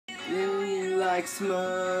like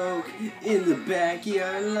smoke in the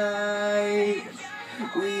backyard light.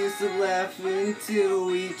 We used to laugh until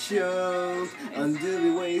we choked under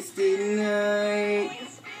the wasted night.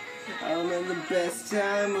 I remember the best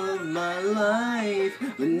time of my life,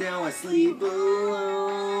 but now I sleep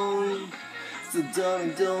alone. So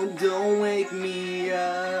darling, don't wake me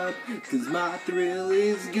up, 'cause my thrill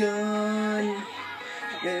is gone.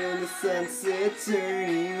 And the sunset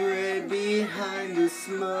turning red behind the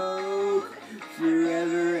smoke,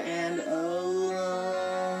 forever and alone.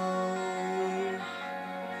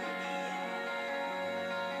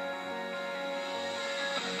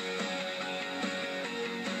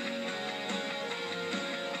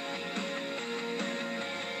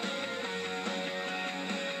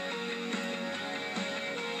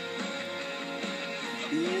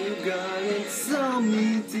 You gone and saw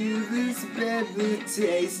me to this bed, the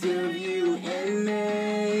taste of you and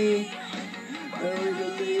me. Oh, to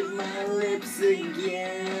leave my lips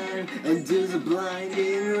again under the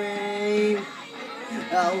blinding rain.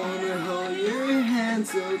 I wanna hold your hand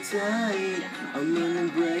so tight, I'm gonna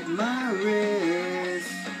break my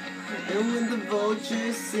wrist. And when the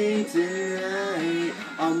vultures sing tonight,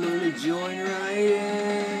 I'm gonna join right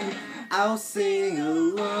in. I'll sing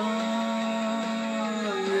along,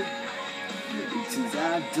 'cause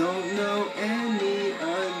I don't know any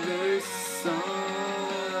other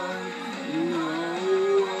song, no.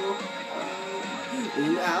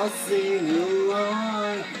 And I'll sing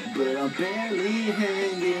along, but I'm barely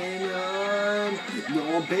hanging on. No,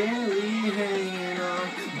 I'm barely hanging on.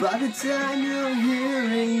 By the time you're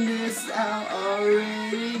hearing this, I'll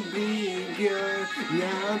already be gone.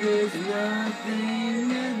 Now there's nothing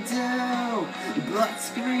to do but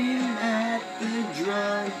scream at the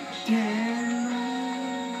drunken.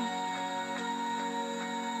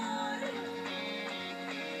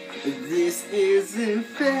 This isn't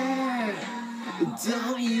fair.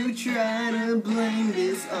 Don't you try to blame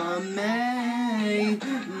this on me.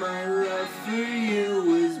 My love for you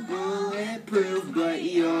was bulletproof, but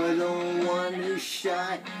you're the one who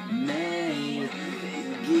shot me.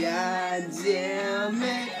 God damn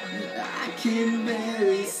it, I can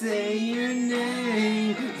barely say your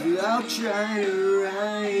name, but I'll try to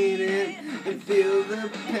write it and feel the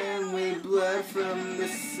pen with blood from the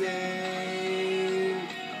same.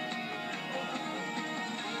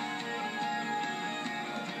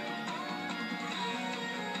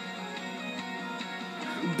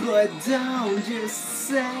 But don't just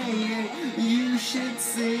say it, you should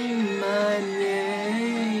sing my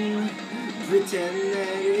name. Pretend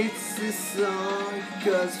that it's a song,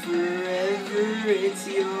 'cause forever it's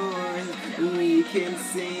yours. We can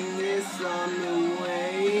sing this on the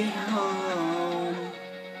way home.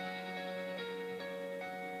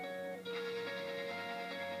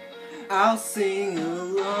 I'll sing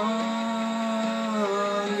along.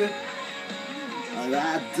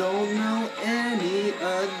 I don't know any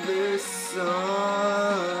other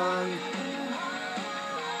song.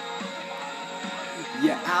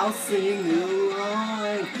 Yeah, I'll sing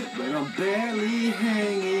along, but I'm barely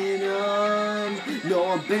hanging on. No,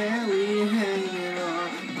 I'm barely hanging on.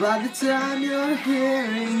 By the time you're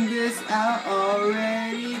hearing this, I'll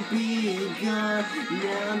already be gone.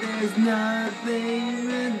 Now there's nothing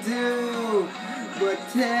to do but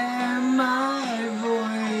tear my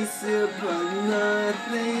voice apart,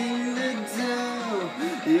 nothing to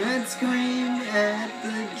do and scream at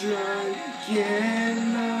the drunken.